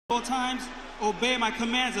all times, obey my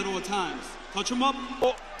commands at all times. Touch him up.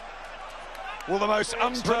 Well, the most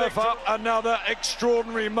unpredictable, another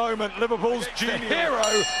extraordinary moment. Liverpool's genius, hero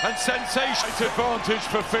and sensation advantage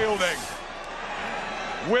for Fielding.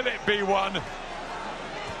 Will it be one?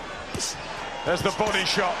 There's the body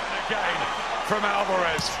shot again from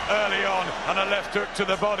Alvarez early on, and a left hook to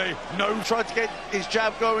the body. No, tried to get his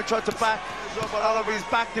jab going, tried to back, but I don't know if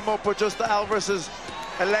he's backed him up, but just Alvarez has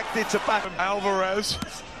elected to back him. Alvarez,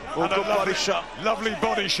 and a lovely shot, lovely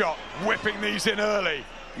body shot, whipping these in early.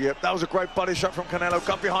 Yep, that was a great body shot from Canelo,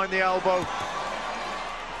 got behind the elbow.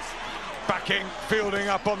 Backing, Fielding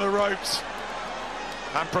up on the ropes,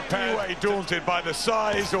 and prepared, daunted by the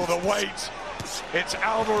size or the weight. It's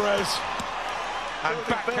Alvarez. And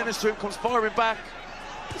back fairness to him, comes firing back.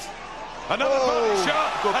 Another body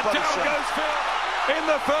shot, and body down shot. goes Phil in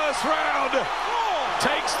the first round.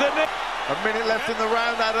 Takes the knee. A minute left in the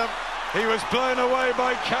round, Adam. He was blown away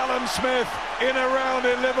by Callum Smith in a round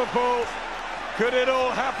in Liverpool. Could it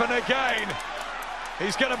all happen again?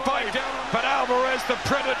 He's going to bite down, but Alvarez, the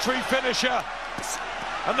predatory finisher.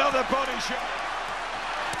 Another body shot.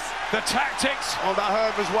 The tactics. Oh, that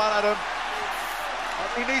hurt him as well, Adam.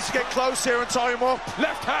 He needs to get close here and tie him up.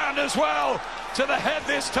 Left hand as well, to the head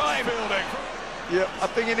this time. Fielding. Yeah, I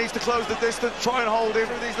think he needs to close the distance, try and hold him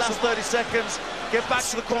through these last 30 seconds, get back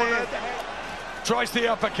to the corner. Tries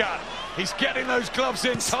the uppercut. He's getting those gloves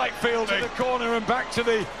in tight, Fielding. To the corner and back to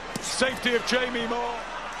the safety of Jamie Moore.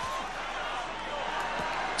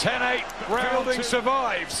 10-8, Fielding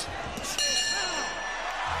survives.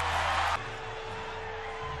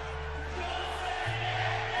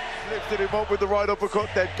 Lifted him up with the right uppercut,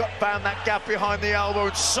 then found that gap behind the elbow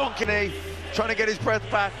and sunk in knee, trying to get his breath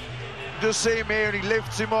back. Just see him here, and he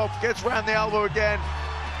lifts him up, gets round the elbow again.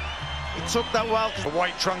 He took that well. The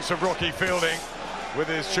white trunks of Rocky Fielding with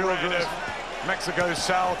his children of Mexico's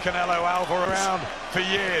Sal, Canelo, Alvarez around for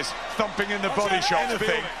years, thumping in the body shot.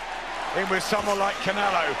 Anything in with someone like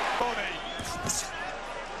Canelo.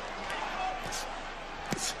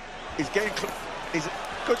 He's getting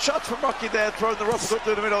good shots from Rocky there, throwing the uppercut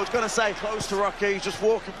through the middle. I was going to say close to Rocky. He's just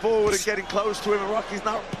walking forward and getting close to him, and Rocky's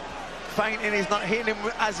not fainting. He's not hitting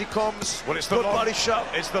him as he comes. Well, it's the good long body shot.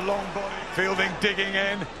 It's the long body. Fielding digging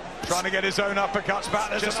in, trying to get his own uppercuts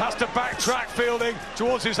back. Just has to backtrack, Fielding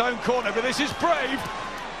towards his own corner, but this is brave.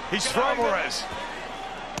 He's throwing Alvarez.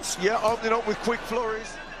 Yeah, opening up with quick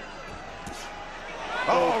flurries.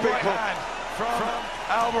 Oh, big right hook hand from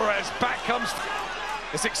Alvarez. Back comes.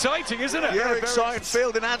 It's exciting, isn't it? Yeah, exciting.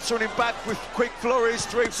 Fielding answering him back with quick flurries,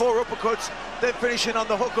 3-4 uppercuts, then finishing on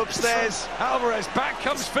the hook upstairs. Alvarez, back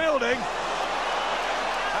comes Fielding.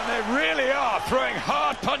 And they really are throwing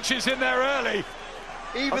hard punches in there early.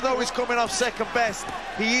 Even though he's coming off second best,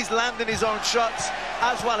 he is landing his own shots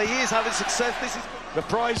as well. He is having success. This is the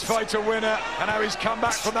prize fighter winner, and how he's come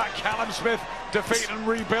back from that Callum Smith defeat and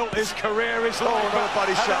rebuilt his career. Another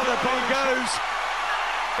body shot. Another body goes.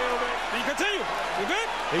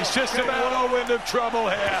 He's just about a wind of trouble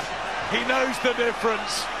here. He knows the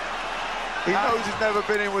difference. He knows he's never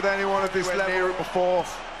been in with anyone at this level near it before,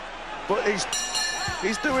 but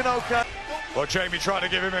he's doing okay. Well, Jamie trying to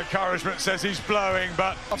give him encouragement, says he's blowing,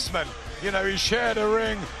 but Osman, you know, he shared a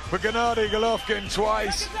ring with Gennady Golovkin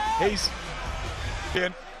twice. He's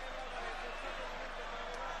in.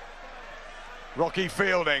 Rocky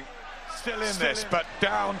Fielding still in this, but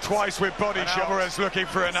down twice with body shot. Alvarez looking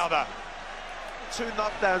for another. 2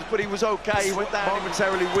 knockdowns, but he was okay. He went down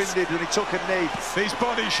momentarily winded and he took a knee. These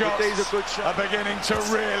body shots are beginning to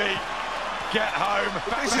really get home.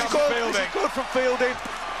 This is good from Fielding.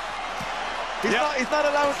 He's not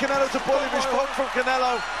allowing Canelo to pull him. He's fought from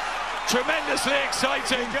Canelo. Tremendously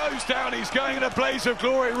exciting. He goes down. He's going in a blaze of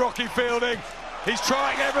glory, Rocky Fielding. He's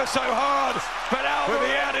trying ever so hard, but out with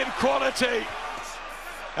the added quality.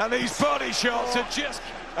 And these body shots are just...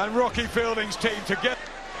 And Rocky Fielding's team together.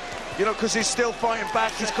 You know, because he's still fighting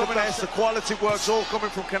back. He's coming out. The quality work's all coming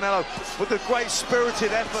from Canelo. But the great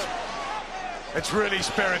spirited effort. It's really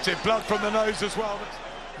spirited. Blood from the nose as well.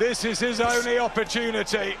 This is his only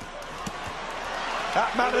opportunity.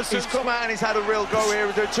 At Madison. He's come out and he's had a real go here.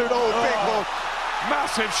 Big hook.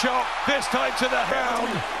 Massive shot. This time to the ground.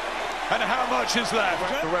 And how much is left?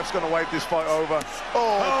 The ref's going to wave this fight over.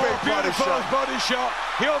 Big body shot.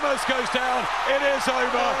 He almost goes down. It is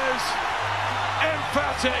over.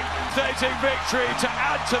 Emphatic, dating victory to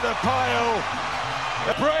add to the pile.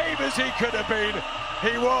 Brave as he could have been,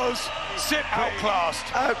 he was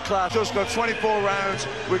outclassed. Outclassed. Just got 24 rounds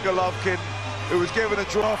with Golovkin, who was given a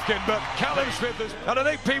draw. But Callum Smith has, and I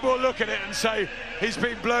think people will look at it and say he's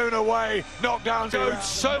been blown away, knocked down.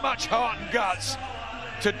 So much heart and guts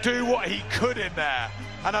to do what he could in there.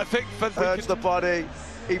 And I think for the body,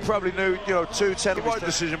 he probably knew, 210. Right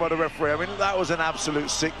decision by the referee. I mean, that was an absolute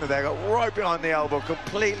sickener there. Got right behind the elbow,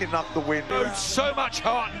 completely knocked the wind. So much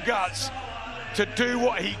heart and guts to do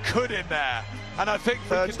what he could in there. And I think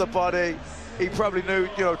for the body, he probably knew,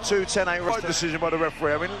 210 ain't right decision by the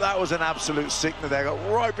referee. I mean, that was an absolute sickener there.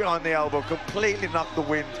 Got right behind the elbow, completely knocked the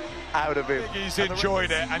wind out of him. He's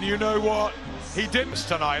enjoyed it, and you know what? He didn't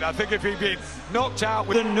tonight. I think if he'd been knocked out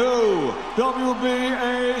with the new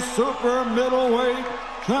WBA super middleweight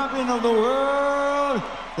champion of the world,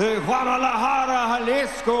 de Guadalajara,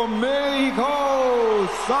 Jalisco, Mexico,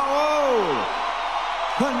 Saul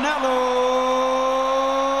Canelo